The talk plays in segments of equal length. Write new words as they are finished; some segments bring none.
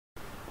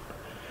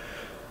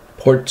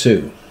Part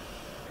 2.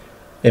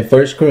 In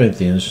 1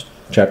 Corinthians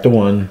chapter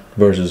 1,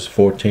 verses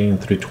 14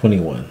 through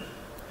 21,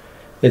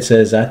 it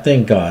says, I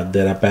thank God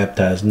that I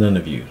baptized none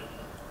of you,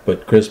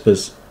 but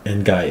Crispus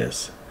and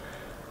Gaius,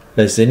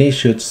 lest any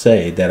should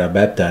say that I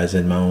baptized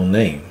in my own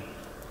name.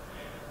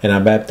 And I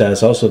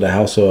baptized also the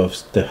household of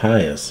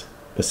Stephanas.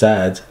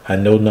 Besides, I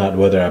know not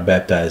whether I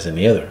baptized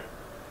any other.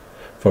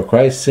 For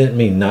Christ sent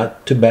me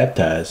not to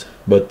baptize,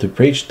 but to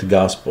preach the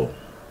gospel,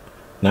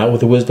 not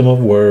with the wisdom of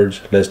words,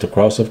 lest the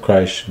cross of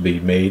Christ should be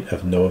made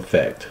of no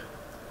effect.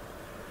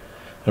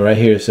 And right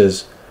here it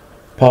says,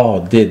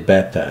 Paul did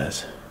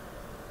baptize,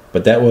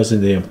 but that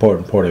wasn't the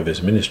important part of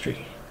his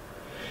ministry.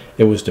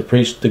 It was to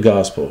preach the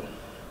gospel,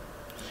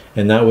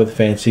 and not with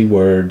fancy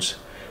words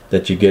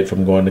that you get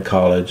from going to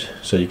college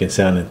so you can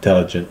sound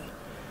intelligent.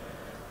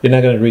 You're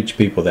not going to reach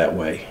people that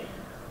way.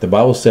 The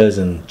Bible says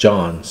in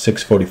John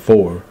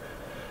 6:44,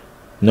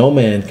 no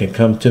man can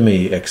come to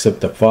me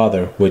except the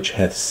Father which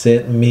hath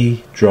sent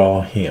me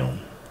draw him.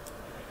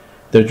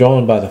 They're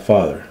drawn by the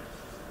Father,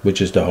 which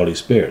is the Holy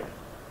Spirit.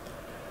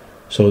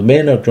 So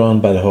men are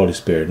drawn by the Holy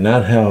Spirit,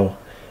 not how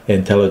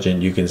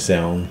intelligent you can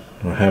sound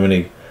or how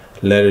many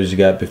letters you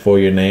got before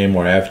your name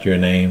or after your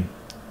name.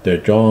 They're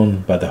drawn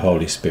by the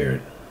Holy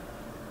Spirit.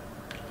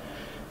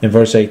 In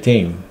verse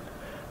 18,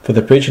 for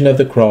the preaching of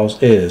the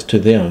cross is to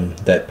them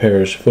that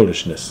perish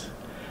foolishness,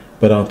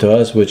 but unto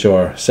us which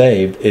are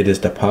saved it is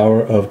the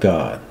power of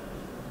God.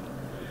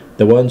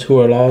 The ones who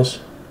are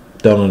lost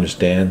don't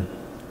understand,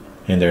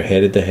 and they're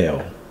headed to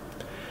hell.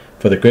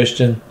 For the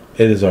Christian,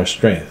 it is our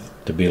strength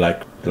to be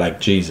like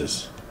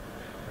Jesus.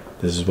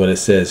 This is what it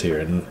says here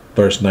in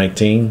verse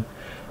 19.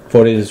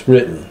 For it is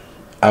written,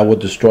 I will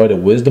destroy the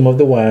wisdom of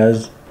the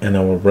wise, and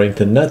I will bring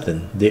to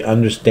nothing the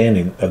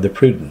understanding of the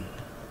prudent.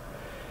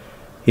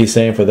 He's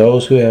saying for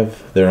those who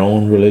have their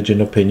own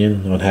religion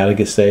opinion on how to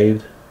get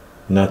saved,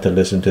 not to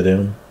listen to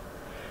them.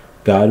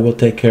 God will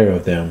take care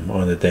of them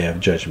on the day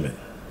of judgment.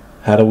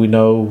 How do we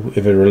know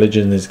if a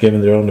religion is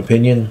giving their own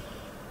opinion?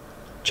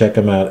 Check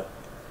them out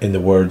in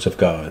the words of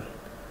God.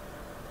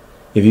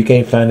 If you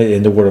can't find it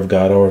in the Word of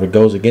God, or if it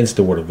goes against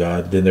the Word of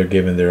God, then they're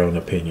giving their own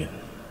opinion.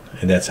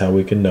 And that's how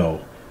we can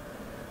know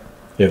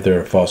if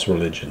they're a false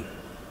religion.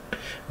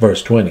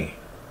 Verse 20.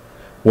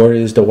 Where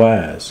is the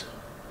wise?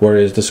 Where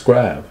is the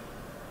scribe?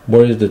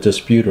 Where is the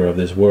disputer of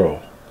this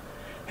world?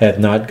 Hath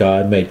not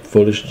God made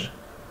foolish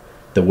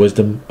the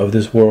wisdom of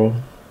this world?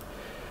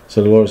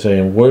 So the Lord is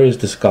saying, where is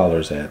the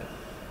scholars at?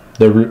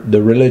 The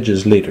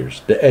religious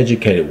leaders, the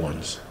educated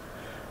ones,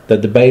 the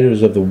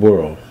debaters of the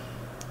world.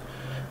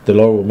 The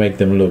Lord will make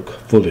them look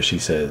foolish, he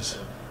says,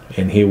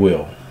 and he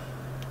will.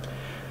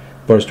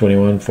 Verse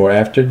 21, for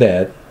after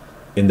that,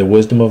 in the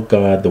wisdom of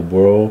God, the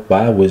world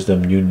by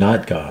wisdom knew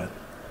not God.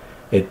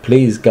 It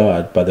pleased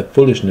God by the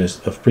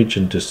foolishness of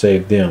preaching to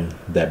save them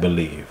that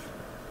believe.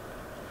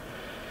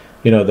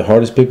 You know, the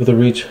hardest people to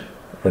reach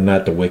are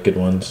not the wicked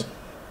ones.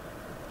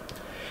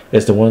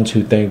 It's the ones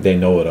who think they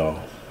know it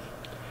all.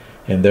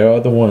 And there are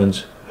the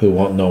ones who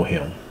won't know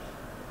him.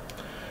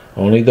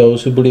 Only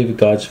those who believe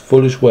God's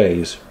foolish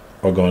ways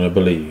are going to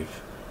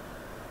believe.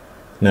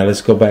 Now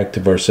let's go back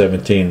to verse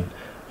 17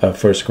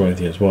 of 1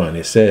 Corinthians 1.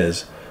 It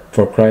says,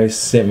 for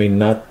Christ sent me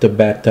not to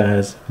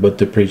baptize, but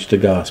to preach the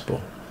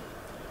gospel.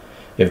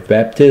 If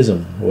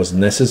baptism was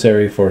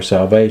necessary for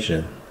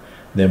salvation,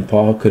 then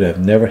Paul could have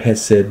never had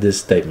said this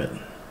statement.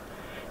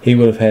 He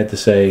would have had to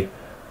say,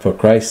 for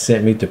Christ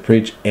sent me to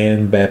preach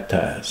and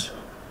baptize.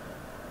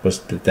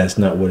 But that's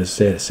not what it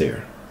says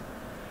here.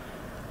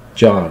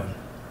 John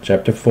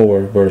chapter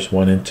 4, verse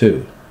 1 and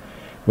 2.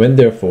 When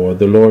therefore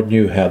the Lord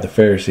knew how the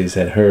Pharisees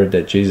had heard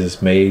that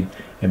Jesus made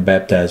and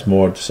baptized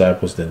more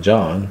disciples than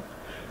John,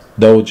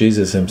 though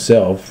Jesus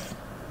himself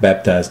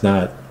baptized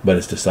not, but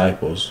his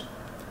disciples.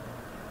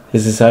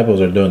 His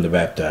disciples are doing the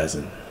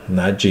baptizing,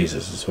 not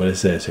Jesus, is what it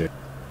says here.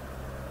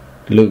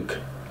 Luke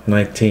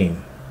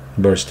 19,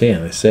 verse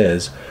 10, it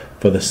says,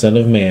 for the Son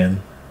of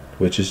Man,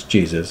 which is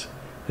Jesus,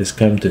 is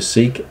come to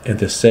seek and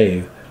to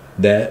save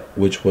that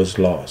which was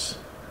lost.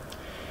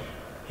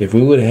 If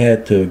we would have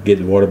had to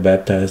get water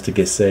baptized to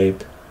get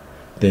saved,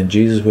 then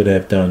Jesus would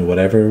have done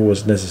whatever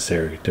was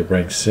necessary to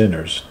bring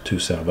sinners to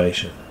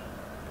salvation.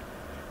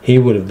 He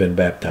would have been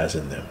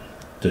baptizing them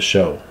to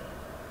show.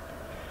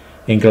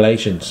 In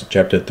Galatians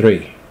chapter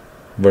 3,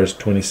 verse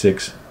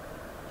 26,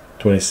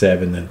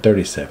 27, and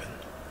 37.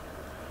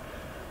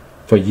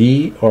 For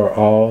ye are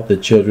all the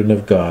children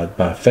of God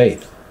by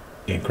faith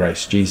in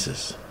Christ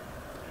Jesus.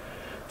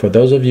 For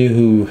those of you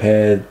who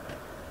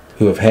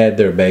have had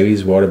their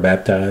babies water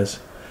baptized,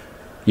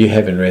 you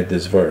haven't read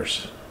this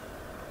verse.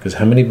 Because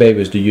how many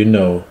babies do you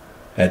know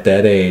at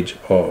that age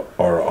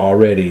are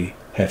already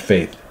have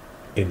faith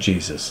in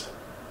Jesus?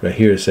 Right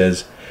here it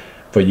says,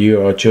 for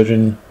you are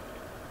children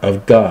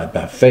of God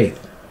by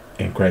faith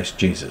in Christ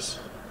Jesus.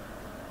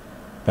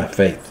 By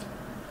faith.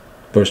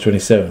 Verse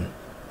 27.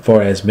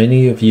 For as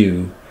many of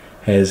you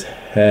as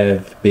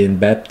have been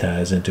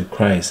baptized into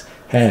Christ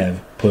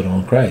have put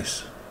on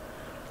Christ.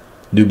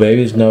 Do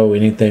babies know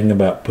anything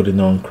about putting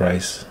on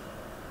Christ?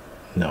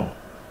 No.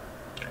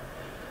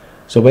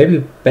 So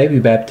baby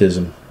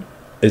baptism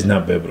is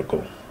not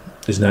biblical.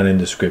 It's not in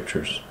the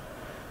scriptures.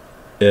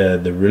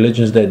 The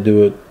religions that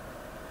do it,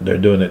 they're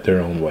doing it their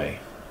own way.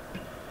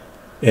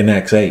 In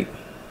Acts 8,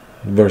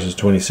 verses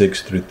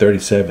 26 through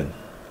 37,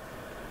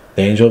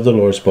 the angel of the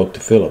Lord spoke to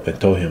Philip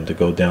and told him to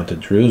go down to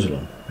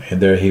Jerusalem,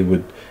 and there he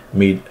would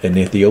meet an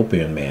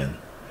Ethiopian man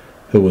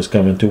who was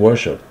coming to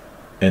worship,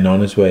 and on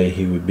his way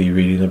he would be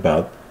reading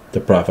about the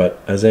prophet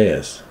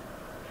Isaiah.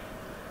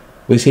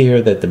 We see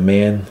here that the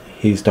man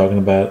he's talking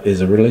about is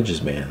a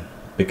religious man,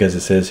 because it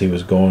says he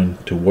was going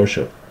to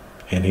worship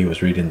and he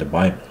was reading the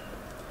Bible.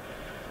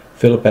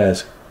 Philip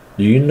asked,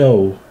 "Do you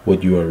know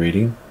what you are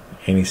reading?"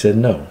 And he said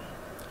no.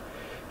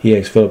 He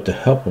asked Philip to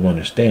help him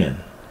understand.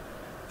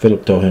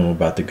 Philip told him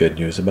about the good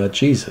news about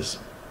Jesus.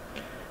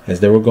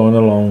 As they were going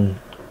along,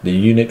 the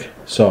eunuch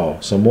saw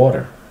some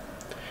water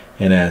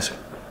and asked,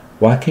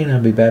 "Why can't I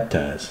be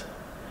baptized?"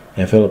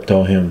 And Philip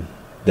told him,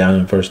 down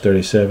in verse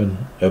 37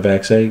 of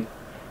Acts 8,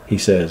 he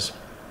says,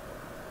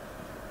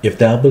 "If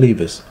thou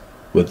believest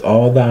with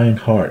all thine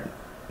heart,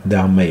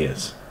 thou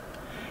mayest."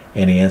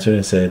 And he answered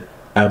and said,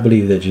 "I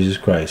believe that Jesus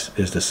Christ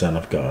is the Son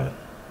of God."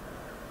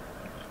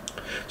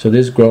 So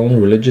this grown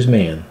religious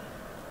man,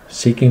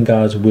 seeking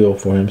God's will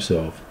for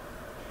himself,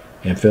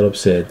 and Philip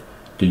said,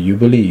 "Do you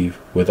believe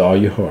with all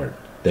your heart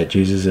that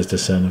Jesus is the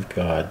Son of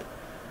God?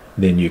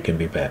 Then you can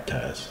be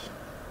baptized."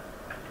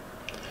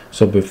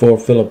 So before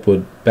Philip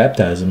would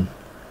baptize him,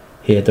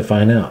 he had to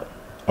find out,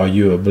 are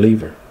you a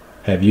believer?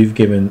 Have you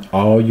given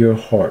all your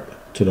heart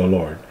to the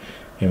Lord?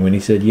 And when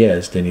he said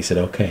yes, then he said,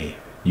 okay,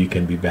 you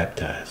can be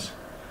baptized.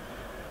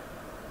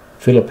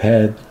 Philip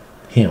had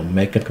him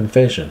make a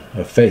confession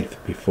of faith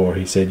before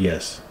he said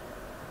yes.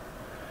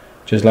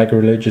 Just like a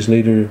religious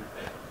leader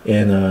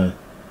in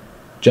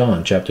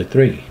John chapter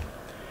 3.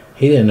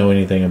 He didn't know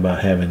anything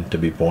about having to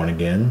be born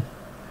again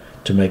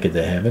to make it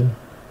to heaven.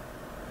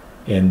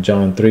 In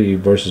John 3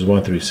 verses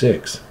 1 through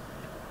 6,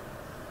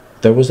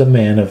 there was a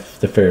man of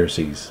the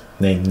Pharisees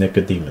named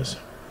Nicodemus,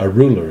 a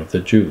ruler of the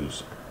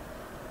Jews.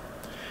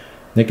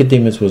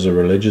 Nicodemus was a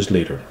religious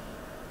leader.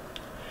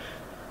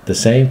 The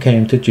same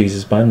came to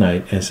Jesus by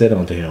night and said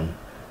unto him,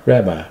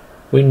 "Rabbi,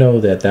 we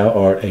know that thou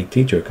art a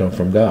teacher come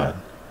from God.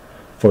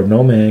 For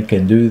no man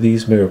can do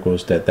these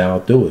miracles that thou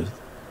doest,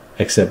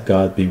 except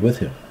God be with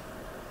him."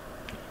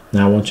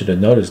 Now I want you to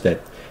notice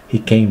that he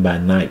came by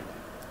night,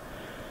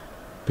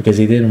 because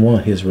he didn't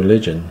want his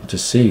religion to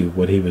see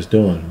what he was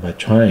doing by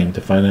trying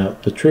to find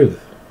out the truth.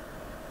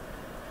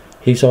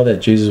 He saw that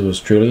Jesus was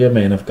truly a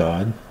man of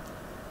God.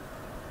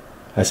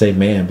 I say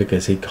man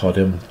because he called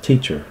him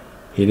teacher.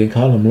 He didn't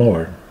call him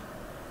Lord.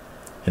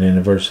 And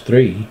in verse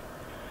 3,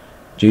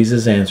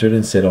 Jesus answered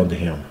and said unto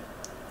him,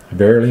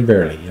 "Verily,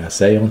 verily, I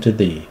say unto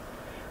thee,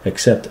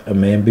 except a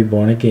man be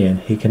born again,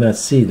 he cannot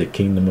see the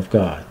kingdom of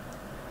God."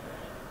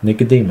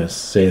 Nicodemus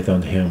saith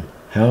unto him,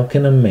 "How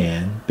can a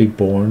man be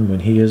born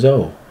when he is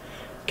old?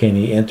 Can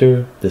he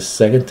enter the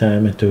second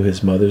time into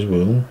his mother's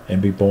womb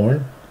and be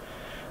born?"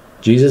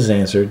 Jesus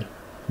answered,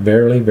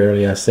 "Verily,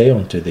 verily, I say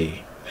unto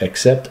thee,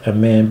 except a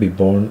man be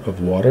born of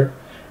water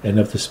and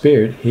of the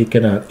Spirit, he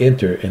cannot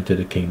enter into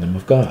the kingdom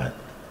of God."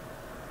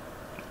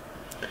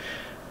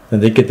 Now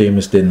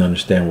Nicodemus didn't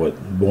understand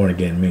what born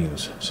again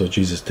means, so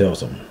Jesus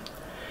tells him.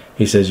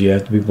 He says you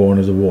have to be born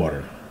of the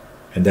water,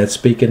 and that's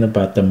speaking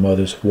about the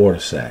mother's water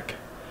sac,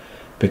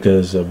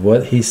 because of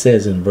what he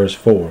says in verse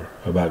 4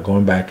 about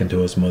going back into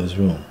his mother's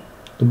womb,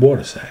 the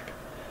water sac.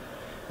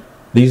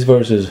 These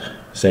verses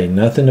say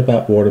nothing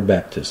about water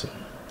baptism.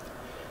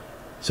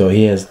 So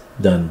he has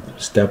done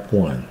step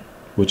 1,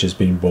 which is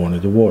being born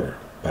of the water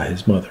by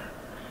his mother.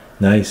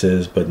 Now he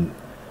says,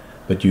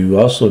 but you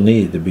also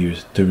need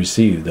to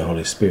receive the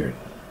Holy Spirit.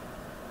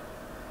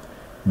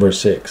 Verse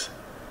 6,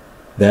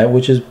 that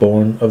which is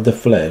born of the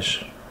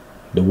flesh,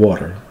 the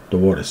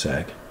water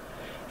sac,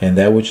 and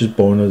that which is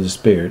born of the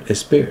Spirit is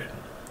spirit.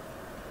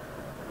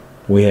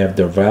 We have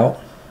devout,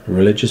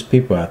 religious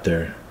people out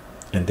there,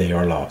 and they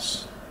are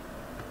lost.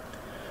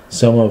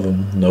 Some of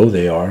them know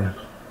they are,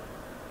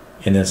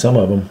 and then some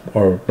of them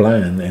are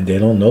blind and they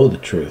don't know the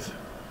truth,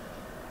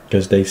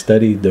 because they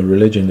study the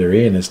religion they're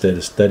in instead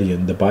of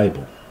studying the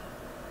Bible.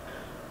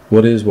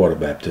 What is water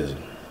baptism?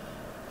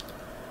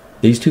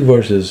 These two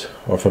verses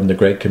are from the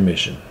Great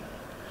Commission.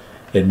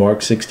 In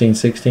Mark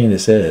 16:16 it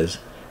says,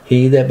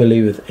 "He that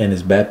believeth and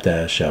is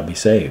baptized shall be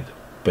saved,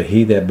 but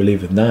he that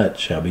believeth not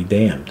shall be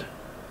damned."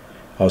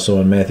 Also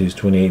in Matthew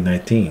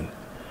 28:19,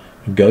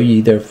 "Go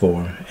ye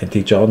therefore and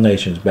teach all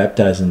nations,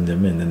 baptizing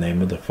them in the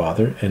name of the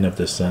Father and of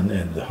the Son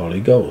and of the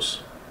Holy Ghost."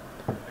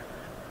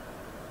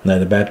 Now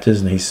the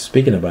baptism he's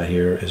speaking about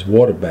here is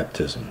water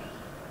baptism.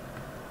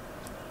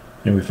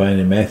 And we find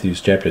in Matthew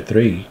chapter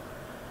 3,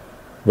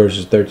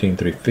 verses 13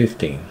 through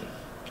 15.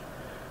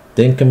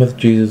 "Then cometh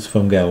Jesus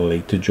from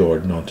Galilee to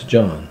Jordan unto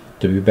John,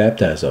 to be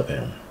baptized of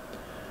him.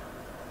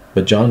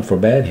 But John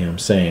forbade him,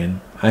 saying,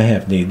 I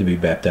have need to be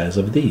baptized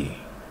of thee,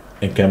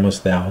 and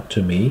comest thou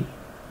to me?"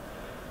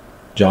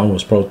 John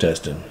was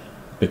protesting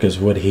because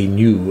what he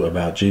knew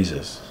about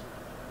Jesus.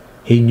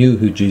 He knew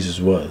who Jesus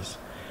was,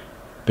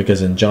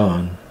 because in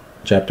John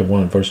chapter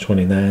 1, verse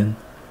 29,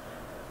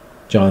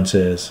 John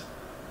says,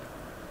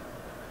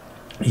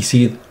 He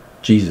seeth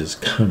Jesus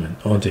coming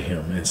unto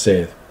him, and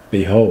saith,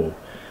 Behold,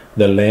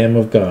 the Lamb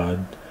of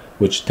God,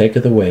 which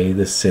taketh away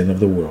the sin of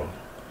the world.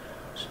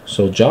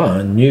 So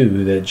John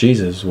knew that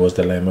Jesus was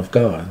the Lamb of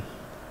God.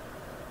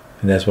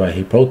 And that's why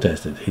he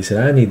protested. He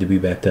said, I need to be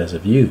baptized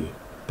of you.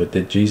 But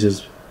did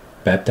Jesus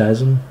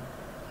baptize him?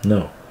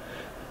 No.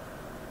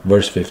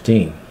 Verse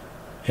 15.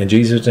 And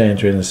Jesus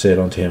answered and said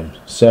unto him,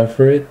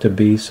 Suffer it to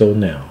be so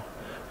now,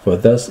 for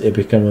thus it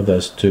becometh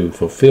us to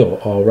fulfill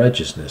all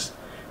righteousness.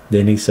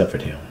 Then he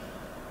suffered him.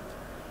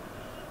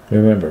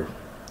 Remember,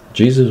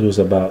 Jesus was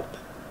about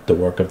the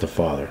work of the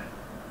Father.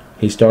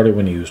 He started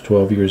when he was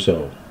 12 years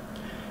old.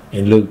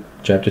 In Luke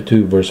chapter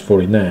 2, verse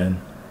 49,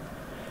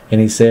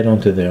 And he said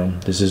unto them,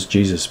 this is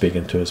Jesus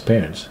speaking to his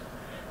parents,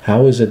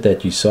 How is it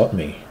that ye sought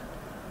me?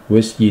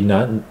 Wist ye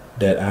not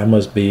that I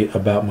must be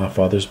about my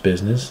Father's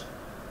business?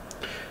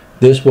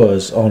 This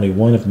was only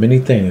one of many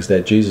things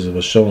that Jesus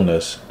was showing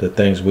us, the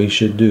things we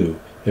should do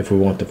if we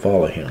want to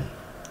follow him.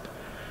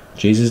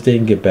 Jesus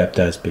didn't get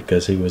baptized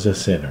because he was a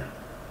sinner.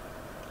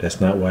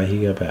 That's not why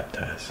he got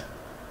baptized.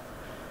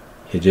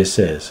 It just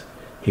says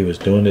he was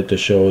doing it to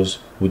show us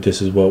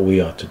this is what we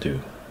ought to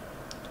do.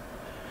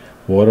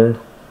 Water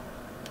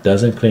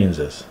doesn't cleanse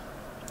us.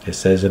 It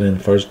says it in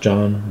 1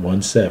 John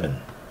 1:7.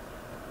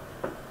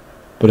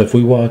 But if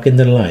we walk in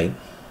the light,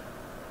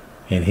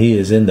 and he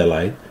is in the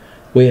light,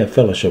 we have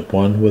fellowship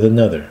one with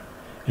another,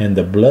 and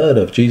the blood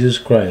of Jesus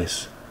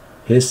Christ,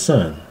 his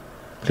Son,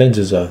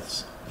 cleanses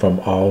us from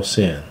all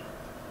sin.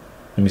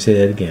 Let me say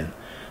that again.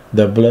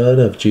 The blood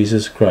of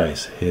Jesus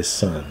Christ, his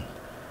Son,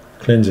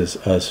 cleanses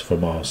us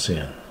from all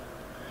sin.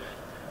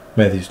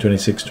 Matthew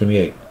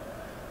 26:28.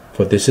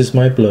 For this is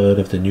my blood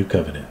of the new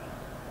covenant,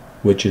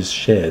 which is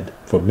shed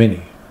for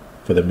many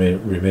for the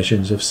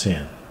remissions of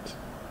sins.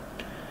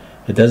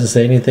 It doesn't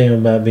say anything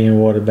about being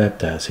water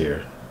baptized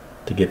here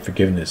to get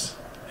forgiveness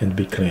and to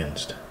be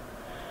cleansed.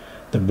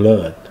 The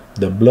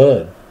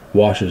blood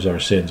washes our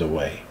sins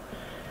away.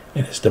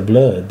 And it's the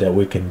blood that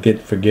we can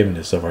get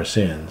forgiveness of our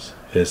sins.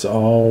 It's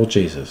all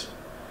Jesus.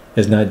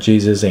 It's not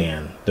Jesus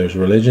and. There's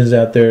religions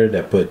out there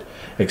that put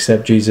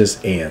accept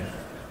Jesus and.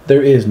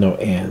 There is no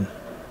and.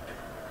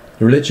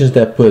 Religions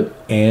that put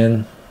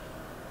and,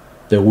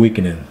 they're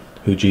weakening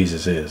who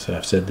Jesus is.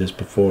 I've said this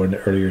before in the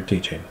earlier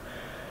teaching.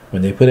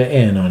 When they put an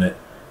and on it,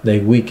 they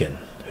weaken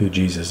who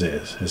Jesus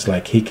is. It's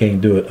like he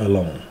can't do it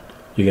alone.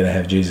 You got to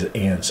have Jesus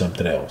and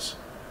something else.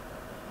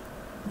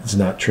 It's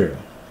not true.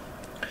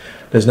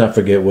 Let's not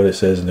forget what it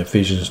says in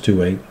Ephesians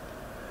 2:8.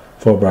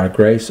 For by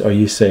grace are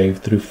ye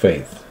saved through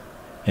faith,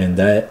 and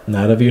that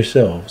not of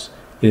yourselves,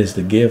 it is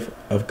the gift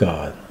of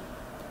God.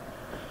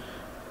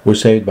 We're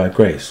saved by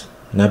grace,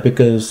 not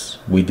because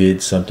we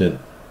did something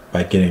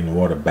by getting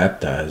water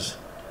baptized,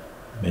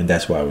 and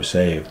that's why we're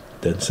saved.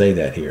 It doesn't say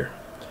that here.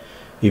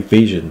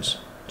 Ephesians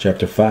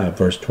chapter 5,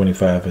 verse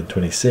 25 and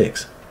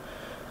 26.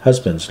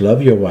 Husbands,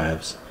 love your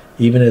wives,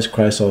 even as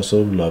Christ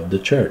also loved the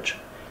church,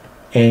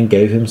 and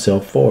gave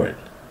himself for it,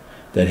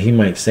 that he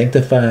might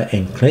sanctify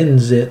and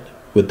cleanse it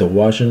with the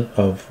washing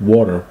of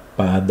water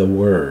by the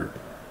word.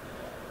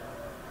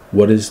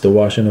 What is the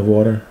washing of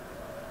water?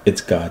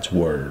 It's God's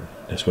word.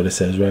 That's what it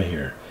says right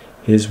here.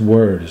 His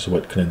word is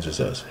what cleanses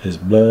us. His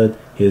blood,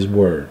 his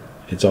word.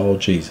 It's all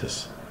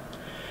Jesus.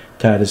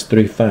 Titus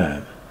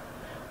 3:5.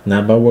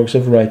 Not by works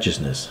of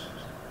righteousness.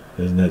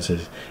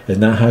 It's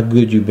not how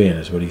good you've been,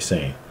 is what he's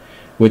saying.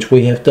 Which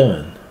we have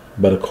done.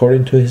 But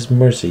according to his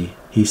mercy,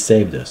 he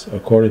saved us.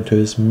 According to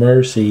his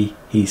mercy,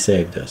 he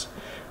saved us.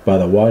 By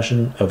the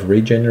washing of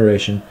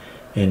regeneration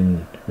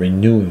and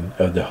renewing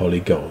of the Holy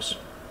Ghost.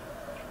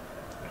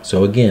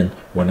 So again,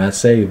 we're not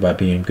saved by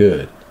being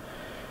good.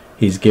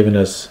 He's given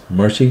us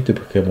mercy to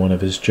become one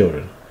of his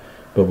children.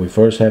 But we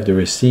first have to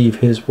receive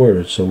his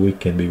word so we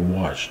can be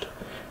washed.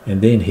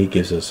 And then he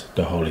gives us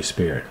the Holy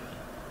Spirit.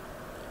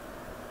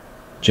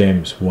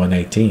 James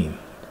 1:18.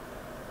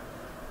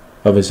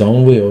 Of his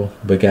own will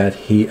begat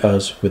he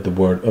us with the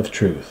word of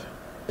truth,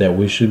 that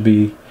we should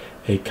be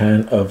a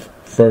kind of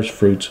first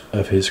fruits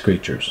of his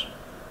creatures.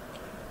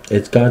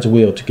 It's God's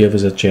will to give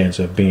us a chance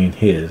of being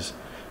his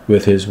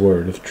with his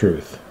word of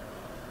truth.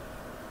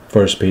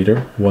 1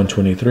 Peter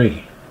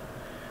 1:23.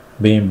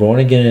 Being born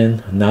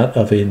again, not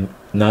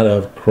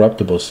of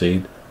corruptible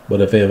seed,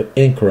 but of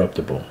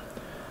incorruptible,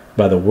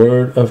 by the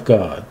word of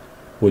God,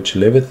 which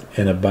liveth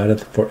and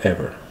abideth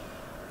forever.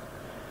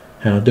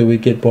 How do we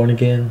get born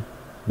again?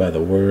 By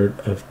the word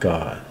of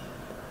God.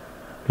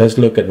 Let's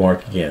look at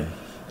Mark again,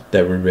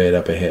 that we read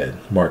up ahead.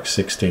 Mark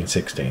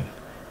 16:16.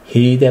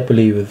 He that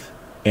believeth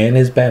and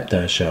is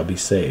baptized shall be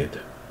saved,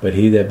 but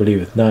he that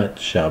believeth not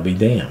shall be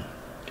damned.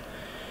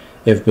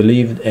 If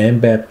believed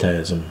and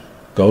baptism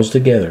goes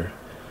together,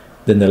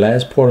 then the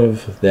last part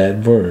of that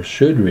verse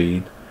should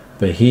read,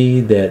 but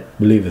he that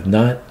believeth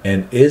not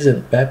and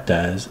isn't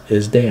baptized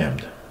is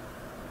damned.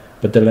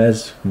 But the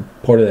last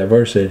part of that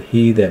verse said,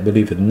 he that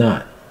believeth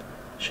not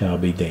shall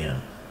be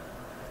damned.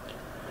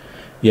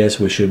 Yes,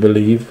 we should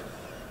believe.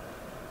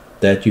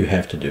 That you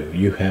have to do.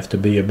 You have to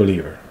be a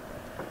believer.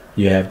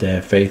 You have to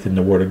have faith in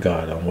the Word of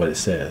God on what it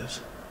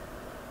says.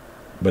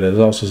 But it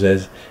also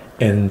says,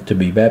 and to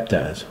be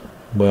baptized.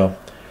 Well,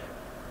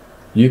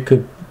 you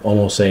could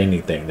almost say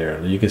anything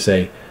there. You could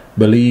say,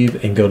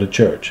 believe and go to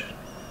church.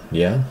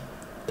 Yeah,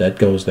 that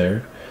goes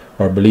there.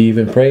 Or believe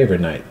and pray every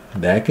night.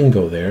 That can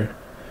go there.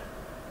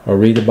 Or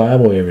read the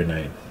Bible every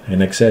night,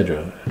 and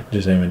etc.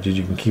 Just saying,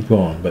 you can keep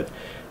going. But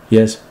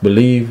yes,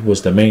 believe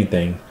was the main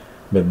thing.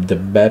 But the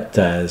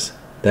baptize,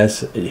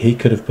 he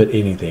could have put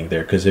anything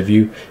there. Because if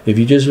you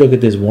just look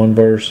at this one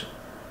verse,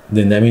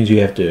 then that means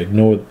you have to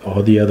ignore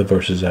all the other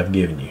verses I've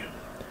given you.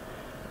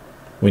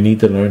 We need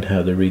to learn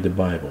how to read the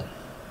Bible.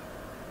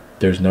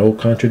 There's no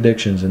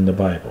contradictions in the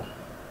Bible.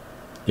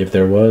 If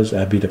there was,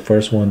 I'd be the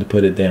first one to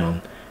put it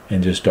down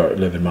and just start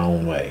living my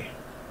own way.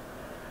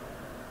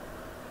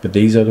 But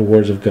these are the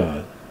words of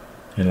God.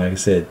 And like I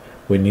said,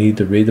 we need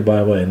to read the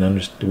Bible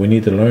and we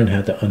need to learn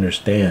how to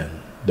understand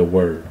the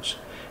words.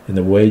 And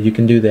the way you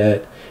can do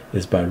that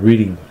is by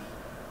reading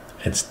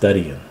and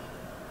studying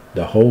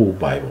the whole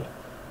Bible,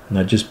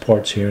 not just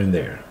parts here and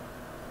there.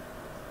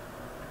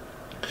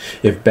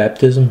 If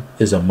baptism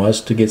is a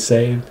must to get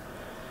saved,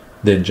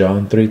 then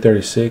John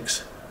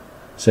 3:36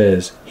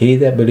 says, he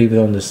that believeth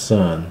on the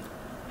Son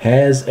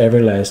has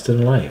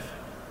everlasting life,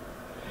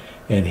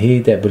 and he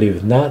that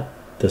believeth not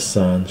the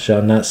Son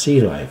shall not see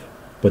life,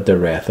 but the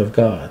wrath of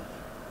God.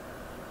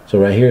 So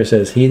right here it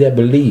says, he that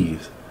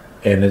believes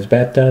and is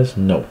baptized?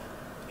 No.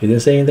 He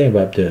didn't say anything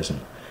about baptism.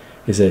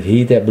 It said,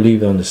 he that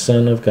believeth on the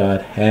Son of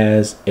God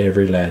has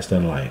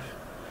everlasting life.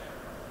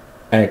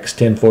 Acts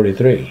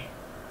 10:43.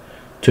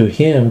 To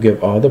him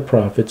give all the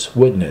prophets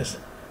witness,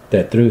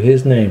 that through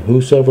his name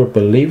whosoever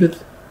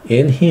believeth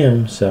in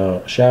him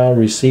shall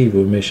receive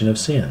remission of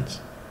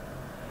sins.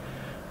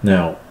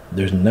 Now,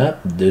 there's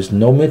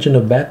no mention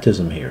of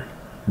baptism here,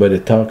 but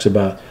it talks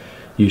about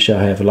you shall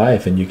have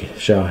life and you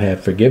shall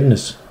have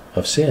forgiveness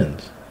of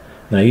sins.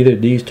 Now, either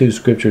these two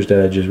scriptures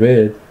that I just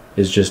read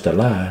is just a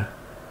lie,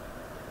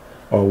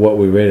 or what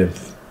we read in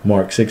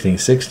Mark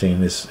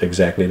 16:16 is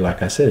exactly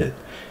like I said it.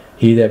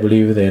 He that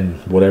believeth in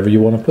whatever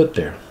you want to put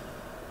there.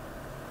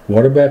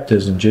 Water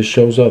baptism just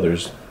shows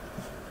others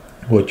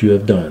what you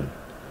have done,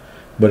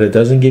 but it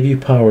doesn't give you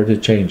power to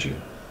change you.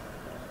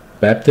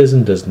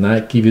 Baptism does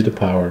not give you the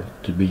power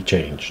to be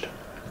changed.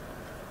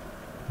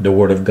 The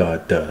Word of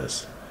God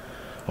does.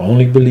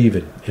 Only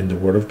believing in the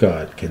Word of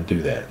God can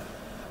do that.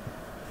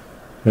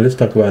 But let's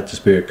talk about the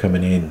Spirit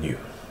coming in you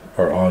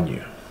or on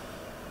you.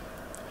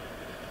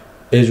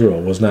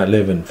 Israel was not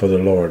living for the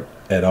Lord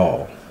at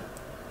all,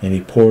 and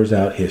he pours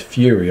out his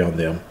fury on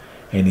them,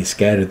 and he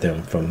scattered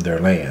them from their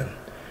land.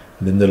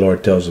 Then the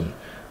Lord tells them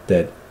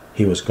that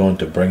he was going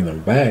to bring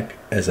them back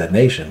as a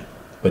nation,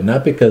 but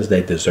not because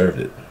they deserved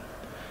it.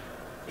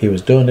 He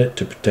was doing it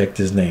to protect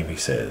his name, he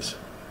says.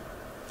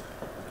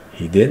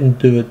 He didn't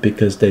do it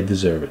because they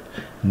deserve it.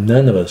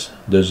 None of us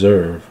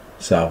deserve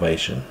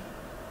salvation.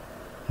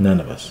 None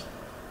of us.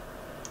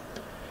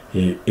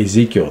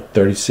 Ezekiel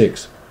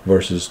 36,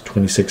 verses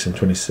 26 and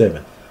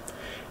 27.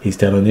 He's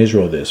telling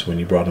Israel this when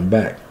he brought them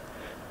back.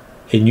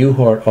 A new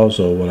heart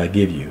also will I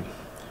give you,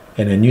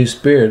 and a new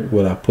spirit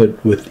will I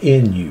put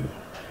within you,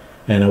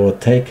 and I will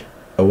take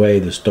away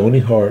the stony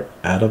heart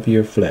out of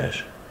your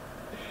flesh,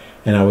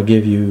 and I will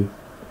give you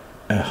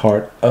a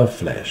heart of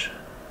flesh,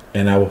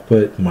 and I will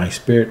put my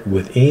spirit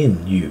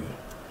within you,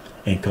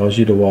 and cause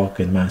you to walk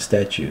in my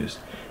statutes,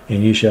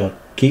 and you shall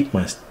keep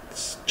my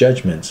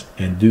judgments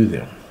and do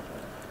them.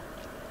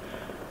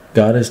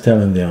 God is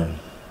telling them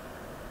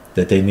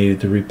that they needed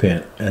to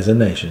repent as a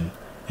nation,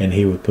 and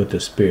he would put the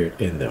Spirit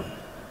in them.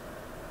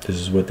 This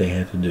is what they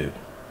had to do.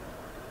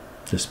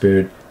 The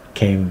Spirit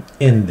came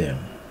in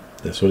them.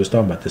 That's what it's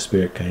talking about. The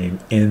Spirit came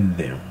in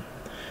them.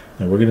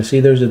 Now we're going to see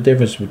there's a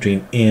difference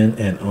between in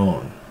and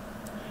on.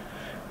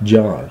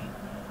 John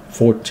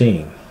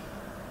 14,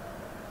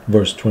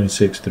 verse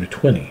 26 through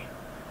 20.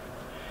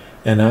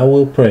 And I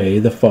will pray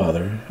the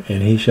Father,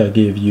 and he shall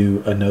give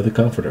you another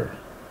Comforter,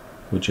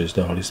 which is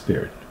the Holy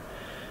Spirit,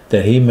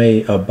 that he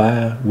may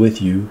abide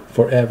with you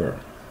forever,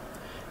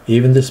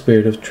 even the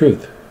Spirit of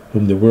truth,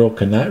 whom the world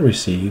cannot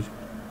receive,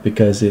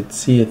 because it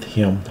seeth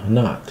him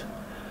not,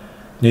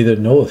 neither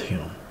knoweth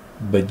him.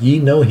 But ye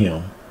know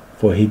him,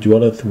 for he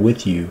dwelleth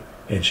with you,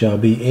 and shall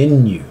be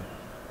in you.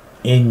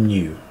 In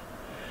you.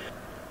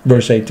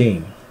 Verse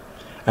 18.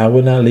 I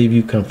will not leave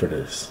you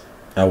comfortless.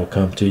 I will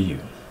come to you.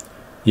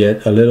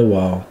 Yet a little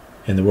while,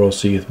 and the world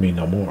seeth me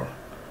no more.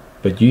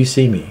 But ye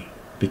see me,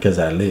 because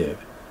I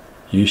live.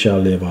 You shall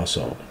live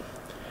also.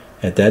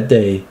 At that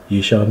day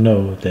ye shall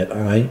know that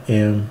I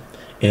am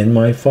in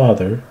my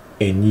Father,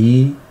 and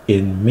ye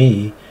in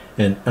me,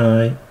 and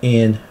I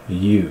in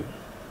you.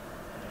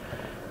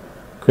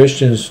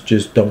 Christians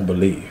just don't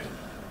believe.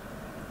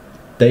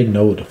 They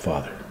know the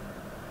Father.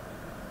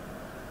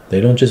 They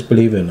don't just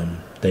believe in him,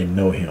 they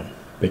know him,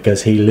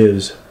 because he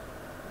lives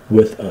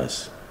with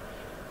us.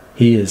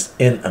 He is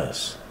in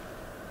us.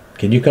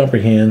 Can you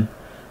comprehend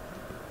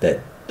that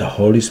the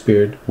Holy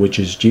Spirit, which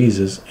is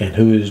Jesus, and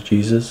who is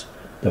Jesus?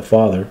 The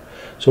Father.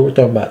 So we're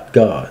talking about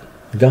God.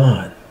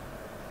 God.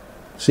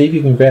 See if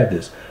you can grab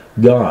this.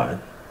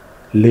 God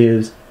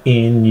lives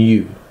in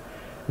you.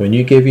 When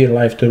you give your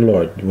life to the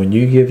Lord, when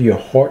you give your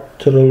heart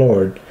to the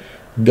Lord,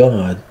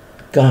 God,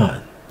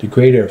 the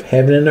creator of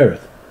heaven and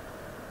earth,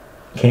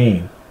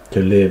 came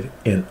to live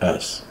in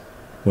us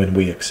when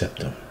we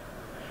accept him.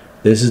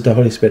 This is the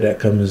Holy Spirit that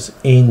comes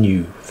in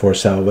you for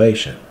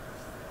salvation.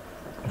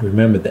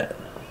 Remember that.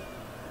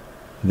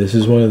 This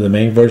is one of the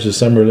main verses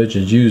some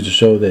religions use to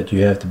show that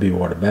you have to be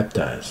water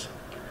baptized.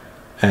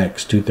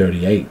 Acts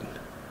 2:38.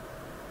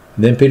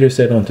 Then Peter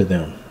said unto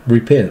them,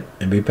 Repent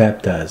and be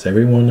baptized,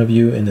 every one of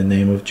you, in the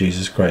name of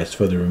Jesus Christ,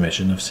 for the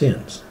remission of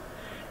sins,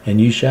 and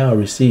you shall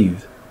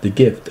receive the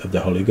gift of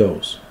the Holy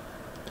Ghost.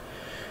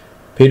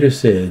 Peter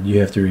said you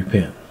have to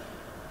repent,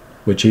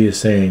 which he is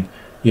saying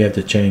you have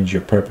to change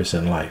your purpose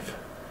in life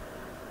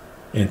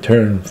and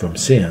turn from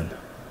sin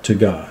to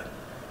God.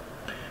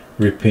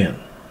 Repent.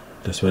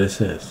 That's what it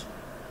says.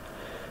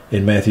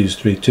 In Matthew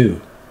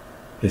 3:2,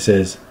 it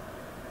says,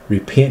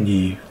 Repent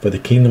ye, for the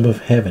kingdom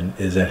of heaven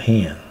is at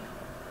hand.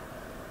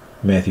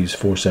 Matthew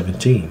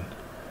 4:17.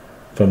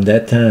 From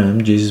that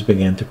time Jesus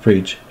began to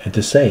preach and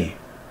to say,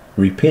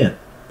 Repent,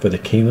 for the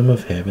kingdom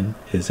of heaven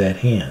is at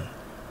hand.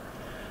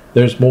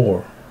 There's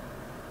more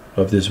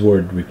of this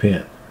word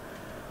repent.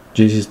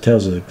 Jesus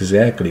tells us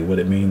exactly what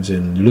it means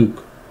in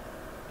Luke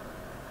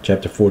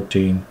chapter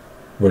 14,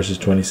 verses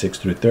 26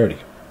 through 30.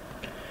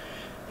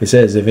 It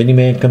says, If any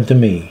man come to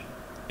me,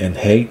 and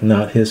hate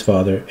not his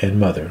father and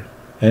mother,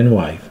 and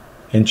wife,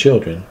 and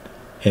children,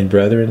 and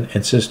brethren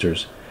and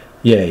sisters,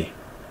 yea,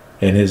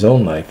 and his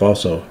own life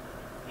also,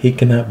 he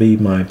cannot be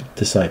my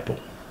disciple.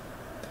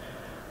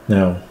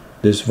 Now,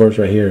 this verse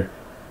right here,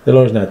 the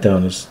Lord's not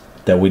telling us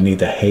that we need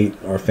to hate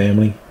our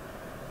family.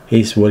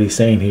 What he's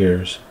saying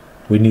here is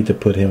we need to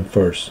put him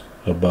first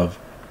above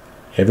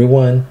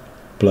everyone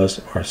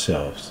plus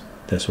ourselves.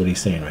 That's what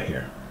he's saying right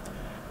here.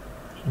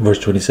 Verse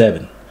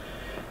 27.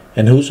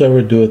 And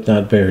whosoever doeth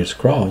not bear his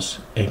cross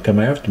and come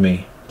after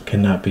me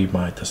cannot be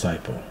my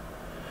disciple.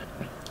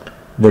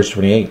 Verse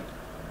 28.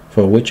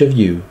 For which of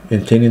you,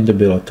 intending to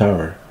build a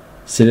tower,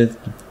 sitteth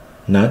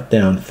not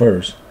down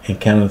first and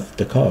counteth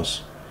the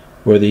cost,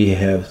 whether he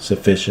have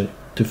sufficient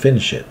to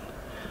finish it?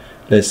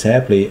 Lest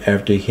haply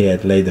after he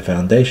had laid the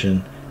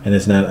foundation, and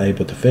is not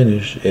able to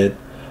finish it,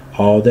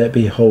 all that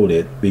behold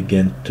it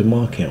begin to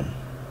mock him,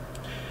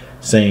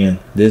 saying,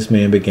 This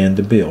man began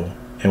to build,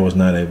 and was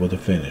not able to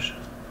finish.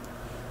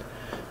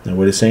 Now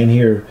what it's saying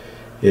here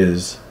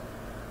is,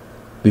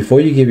 before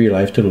you give your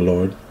life to the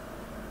Lord,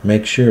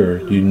 make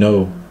sure you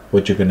know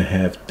what you're going to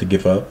have to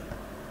give up.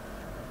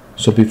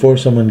 So before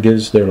someone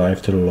gives their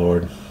life to the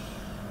Lord,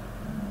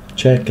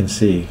 check and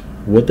see,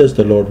 what does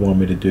the Lord want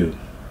me to do?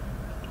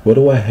 What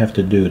do I have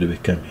to do to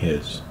become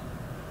his?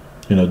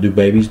 Do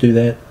babies do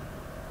that?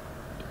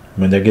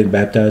 When they're getting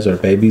baptized, are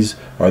babies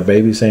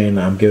saying,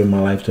 I'm giving my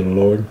life to the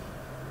Lord?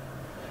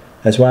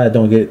 That's why I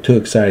don't get too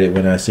excited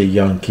when I see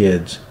young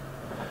kids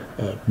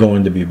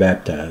going to be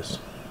baptized.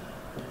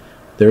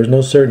 There is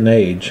no certain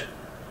age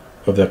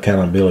of the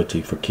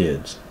accountability for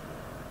kids.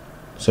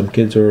 Some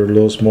kids are a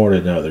little smarter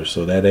than others,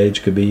 so that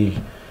age could be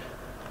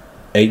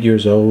 8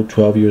 years old,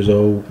 12 years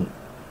old,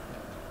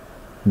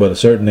 but a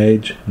certain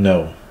age,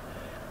 no.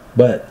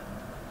 But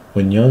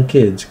when young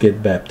kids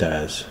get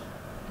baptized,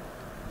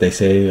 they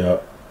say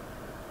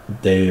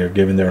they are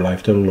giving their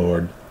life to the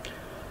Lord.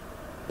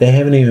 They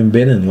haven't even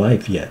been in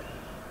life yet.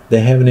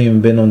 They haven't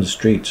even been on the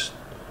streets.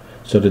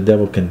 So the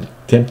devil can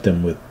tempt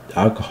them with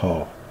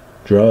alcohol,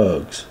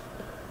 drugs,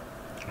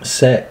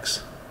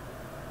 sex,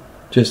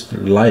 just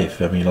life.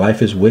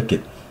 Life is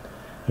wicked.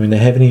 They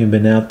haven't even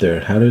been out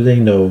there. How do they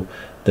know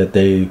that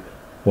they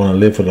want to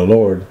live for the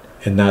Lord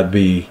and not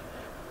be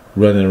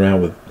running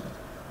around with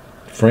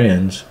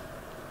friends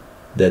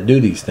that do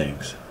these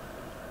things?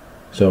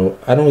 So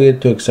I don't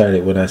get too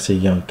excited when I see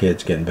young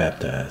kids getting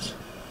baptized.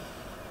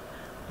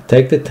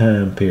 Take the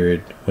time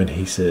period when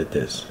he said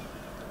this.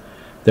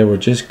 They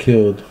had just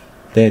killed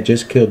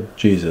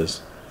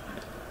Jesus,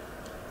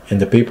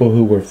 and the people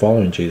who were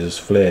following Jesus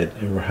fled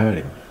and were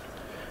hiding.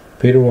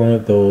 Peter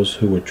wanted those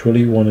who were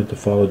truly wanted to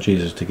follow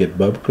Jesus to get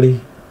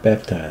publicly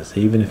baptized,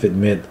 even if it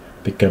meant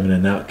becoming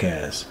an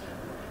outcast.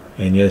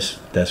 And yes,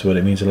 that's what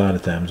it means a lot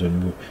of times.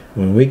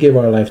 When we give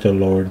our life to the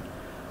Lord,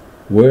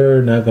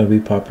 we're not going to be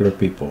popular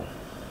people,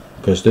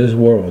 because the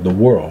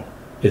world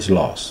is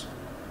lost.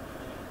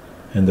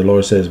 And the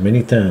Lord says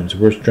many times,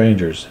 we're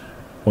strangers.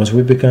 Once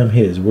we become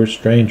his, we're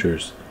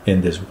strangers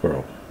in this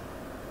world.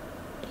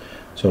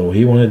 So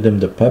he wanted them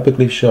to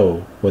publicly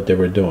show what they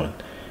were doing.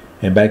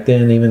 And back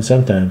then, even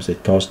sometimes,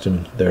 it cost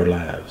them their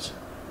lives.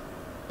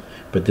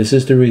 But this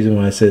is the reason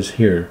why it says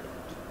here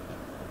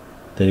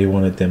that he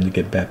wanted them to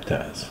get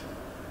baptized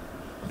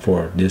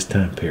for this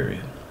time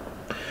period.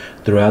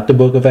 Throughout the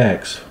book of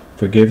Acts,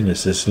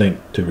 forgiveness is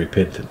linked to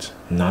repentance,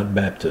 not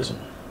baptism.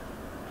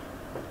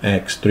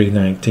 Acts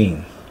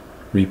 3:19.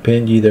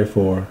 Repent ye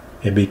therefore,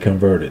 and be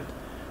converted,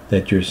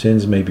 that your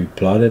sins may be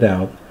blotted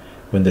out,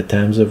 when the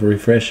times of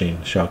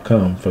refreshing shall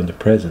come from the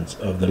presence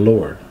of the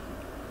Lord.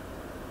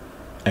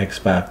 Acts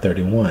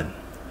 5:31.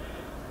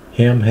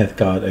 Him hath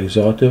God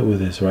exalted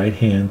with his right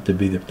hand to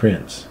be the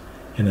Prince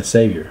and a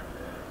Savior,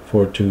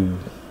 for to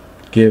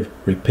give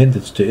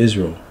repentance to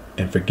Israel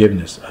and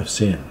forgiveness of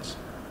sins.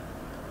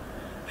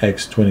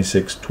 Acts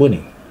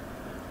 26:20.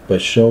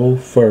 But show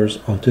first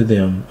unto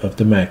them of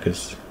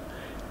Damascus,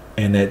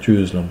 and at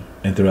Jerusalem,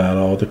 and throughout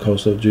all the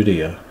coast of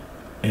Judea,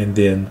 and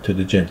then to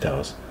the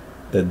Gentiles,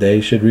 that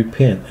they should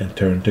repent and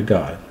turn to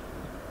God,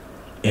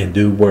 and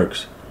do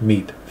works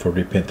meet for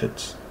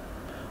repentance.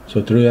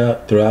 So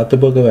throughout the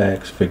book of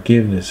Acts,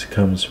 forgiveness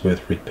comes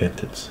with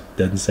repentance.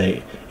 Doesn't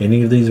say,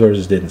 any of these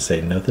verses didn't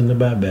say nothing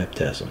about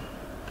baptism.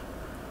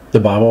 The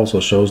Bible also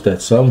shows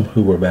that some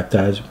who were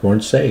baptized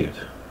weren't saved.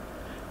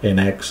 In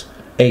Acts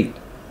 8,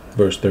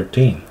 verse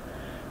 13,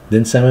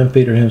 then Simon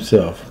Peter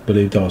himself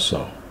believed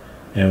also,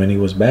 and when he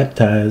was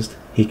baptized,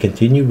 he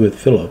continued with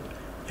Philip,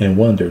 and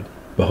wondered,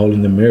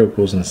 beholding the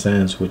miracles and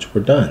signs which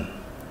were done.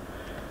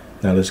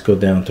 Now let's go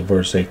down to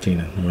verse 18.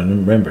 And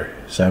remember,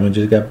 Simon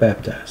just got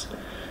baptized.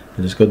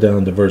 Let's go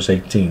down to verse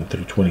 18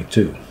 through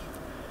 22.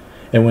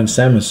 And when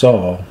Simon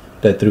saw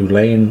that through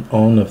laying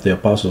on of the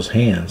apostles'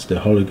 hands the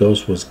Holy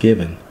Ghost was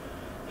given,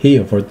 he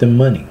offered them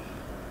money,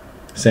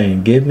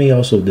 saying, Give me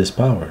also this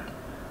power,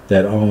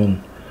 that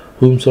on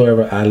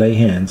whomsoever I lay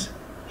hands,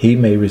 he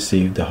may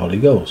receive the Holy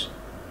Ghost.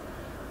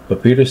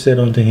 But Peter said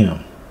unto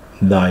him,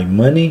 Thy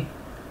money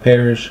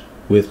perish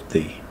with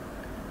thee.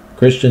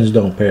 Christians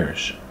don't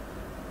perish.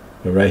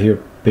 But right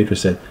here, Peter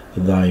said,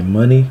 Thy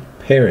money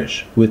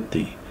perish with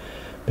thee,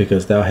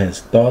 because thou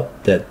hast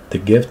thought that the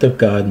gift of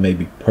God may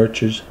be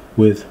purchased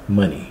with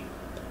money.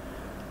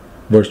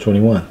 Verse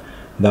 21,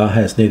 Thou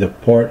hast neither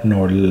part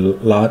nor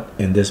lot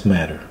in this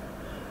matter,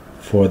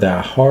 for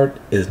thy heart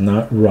is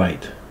not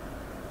right.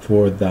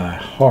 For thy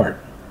heart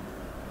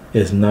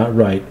is not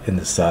right in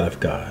the sight of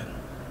God.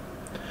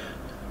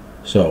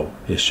 So,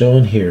 it's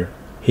shown here,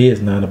 he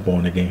is not a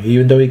born again.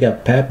 Even though he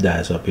got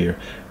baptized up here,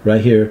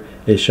 right here,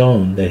 it's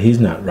shown that he's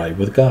not right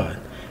with God.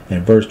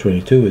 In verse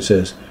 22, it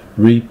says,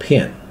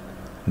 Repent,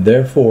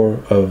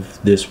 therefore,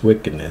 of this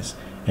wickedness,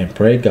 and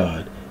pray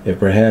God, if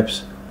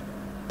perhaps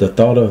the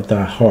thought of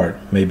thy heart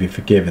may be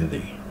forgiven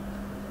thee.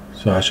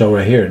 So I show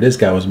right here, this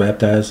guy was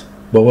baptized,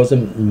 but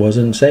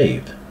wasn't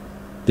saved.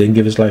 Didn't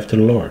give his life to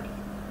the Lord.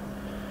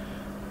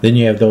 Then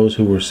you have those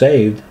who were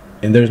saved,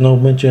 and there's no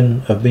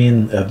mention of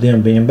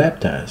them being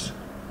baptized.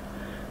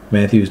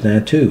 Matthew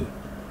 9:2,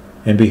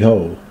 And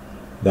behold,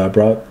 thou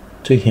brought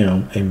to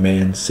him a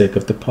man sick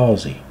of the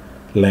palsy,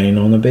 laying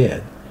on a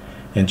bed.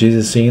 And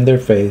Jesus, seeing their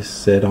faith,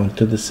 said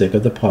unto the sick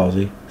of the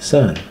palsy,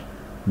 Son,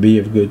 be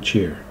of good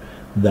cheer,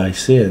 thy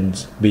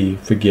sins be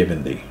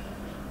forgiven thee.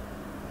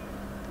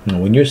 Now,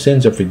 when your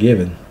sins are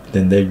forgiven,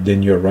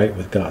 then you're right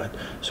with God.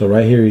 So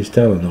right here he's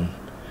telling them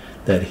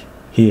that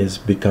he has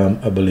become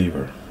a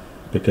believer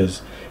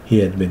because he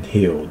had been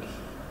healed.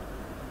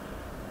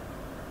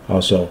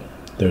 Also,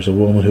 there's a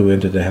woman who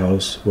entered the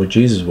house where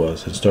Jesus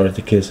was and started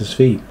to kiss his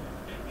feet.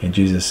 And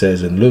Jesus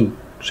says in Luke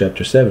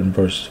chapter 7,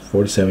 verse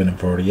 47 and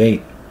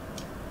 48,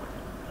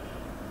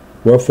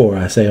 Wherefore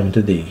I say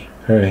unto thee,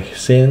 her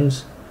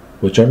sins,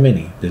 which are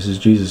many, this is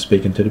Jesus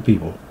speaking to the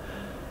people,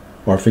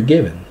 are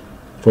forgiven.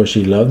 For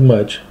she loved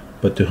much,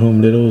 but to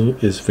whom little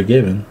is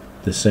forgiven,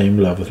 the same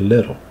loveth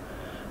little.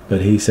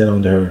 But he said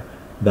unto her,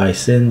 Thy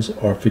sins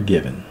are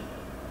forgiven.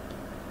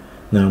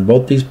 Now in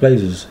both these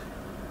places,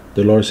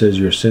 the Lord says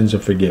your sins are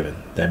forgiven.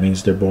 That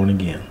means they're born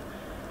again.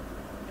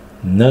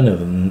 None of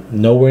them,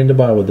 nowhere in the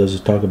Bible does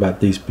it talk about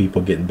these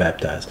people getting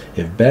baptized.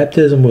 If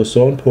baptism was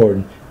so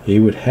important, it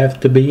would have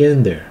to be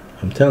in there.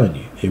 I'm telling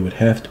you, it would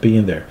have to be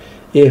in there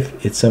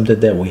if it's something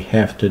that we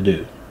have to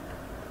do.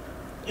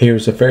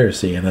 Here's a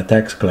Pharisee and a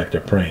tax collector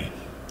praying.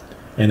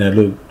 And in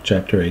Luke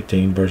chapter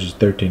 18, verses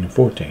 13 and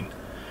 14.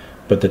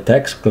 But the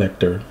tax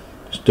collector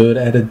stood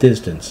at a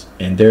distance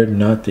and dared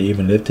not to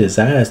even lift his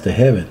eyes to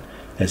heaven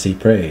as he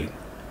prayed.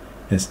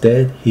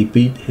 Instead, he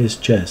beat his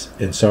chest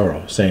in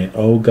sorrow, saying,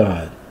 O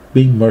God,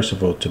 be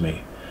merciful to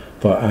me,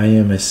 for I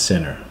am a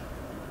sinner.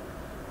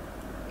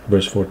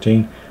 Verse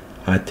 14,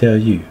 I tell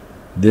you,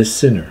 this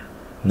sinner,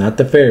 not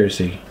the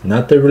Pharisee,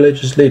 not the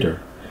religious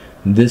leader,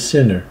 this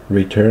sinner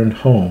returned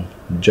home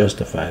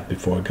justified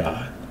before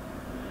God.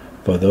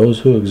 For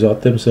those who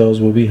exalt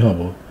themselves will be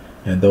humble,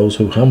 and those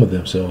who humble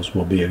themselves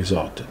will be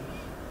exalted.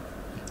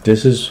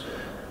 This is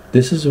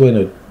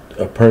when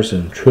a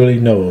person truly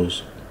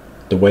knows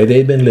the way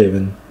they've been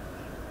living.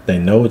 They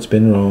know it's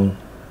been wrong,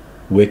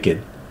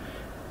 wicked.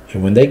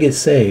 And when they get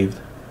saved,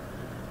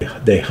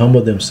 they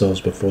humble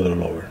themselves before the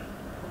Lord.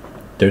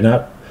 They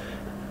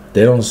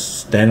don't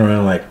stand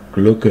around like,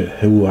 look at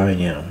who I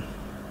am.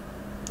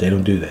 They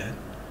don't do that.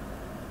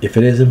 If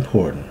it is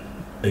important,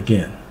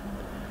 again,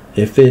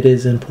 if it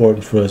is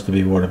important for us to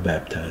be water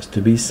baptized,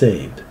 to be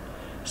saved,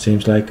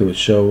 seems like it would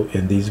show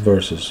in these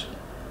verses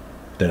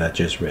that I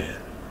just read.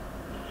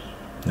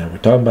 Now we're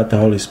talking about the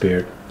Holy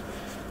Spirit.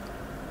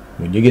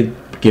 When you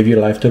give your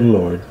life to the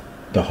Lord,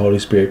 the Holy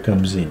Spirit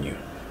comes in you.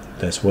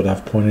 That's what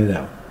I've pointed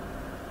out.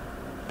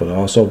 But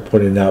also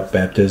pointed out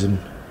baptism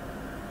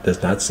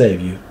does not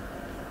save you.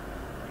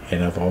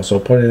 And I've also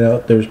pointed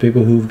out there's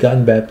people who've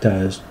gotten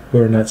baptized who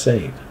are not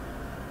saved.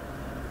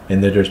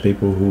 And then there's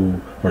people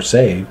who are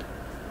saved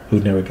who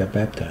never got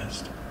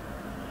baptized.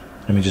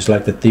 I mean, just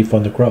like the thief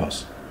on the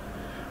cross.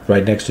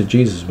 Right next to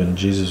Jesus, when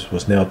Jesus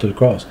was nailed to the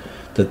cross.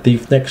 The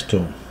thief next to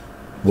him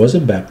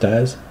wasn't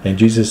baptized. And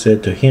Jesus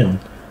said to him,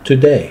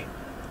 "Today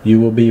you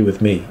will be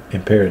with me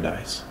in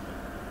paradise."